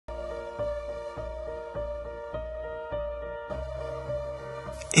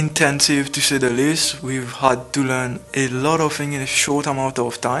intensive to say the least. We've had to learn a lot of things in a short amount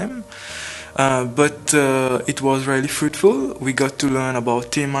of time. But it was really fruitful. We got to learn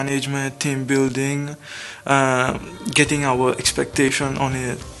about team management, team building, getting our expectation on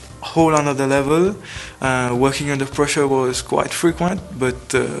a whole another level. Working under pressure was quite frequent,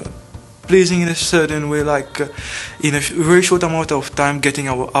 but pleasing in a certain way, like in a very short amount of time getting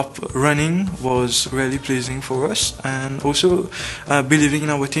our app running was really pleasing for us. And also believing in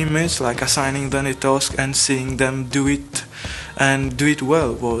our teammates, like assigning them a task and seeing them do it and do it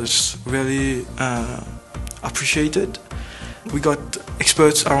well was really appreciated. We got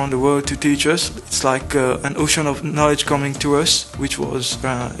experts around the world to teach us. It's like an ocean of knowledge coming to us, which was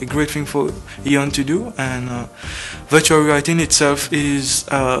a great thing for EON to do. And virtual reality in itself is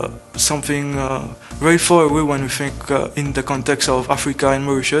something very far away when we think in the context of Africa and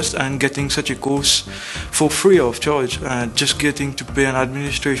Mauritius, and getting such a course for free of charge, just getting to pay an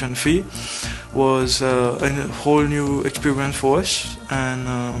administration fee was a whole new experience for us.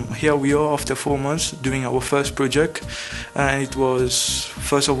 And here we are after 4 months doing our first project, and it was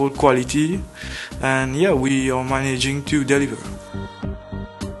first of all quality, and yeah, we are managing to deliver.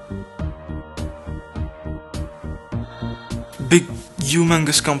 Big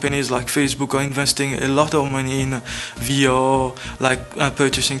humongous companies like Facebook are investing a lot of money in VR, like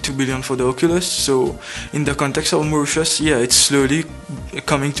purchasing 2 billion for the Oculus. So in the context of Mauritius, yeah, it's slowly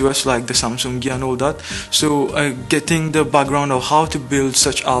coming to us, like the Samsung Gear and all that. So getting the background of how to build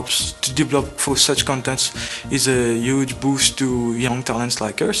such apps to develop for such contents is a huge boost to young talents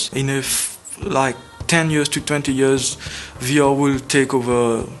like us. In like 10 years to 20 years, VR will take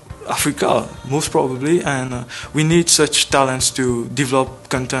over Africa, most probably, and we need such talents to develop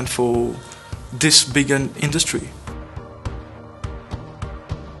content for this big industry.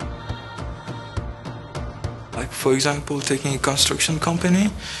 Like, for example, taking a construction company,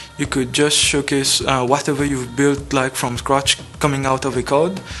 you could just showcase whatever you've built, like from scratch, coming out of a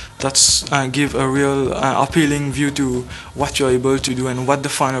code. That's give a real appealing view to what you're able to do and what the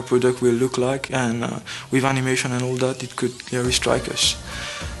final product will look like, and with animation and all that, it could really strike us.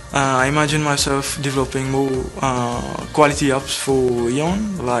 I imagine myself developing more quality apps for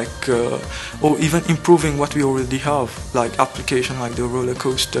EON, like, or even improving what we already have, like application like the roller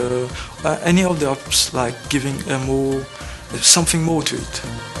coaster, any of the apps, like giving something more to it.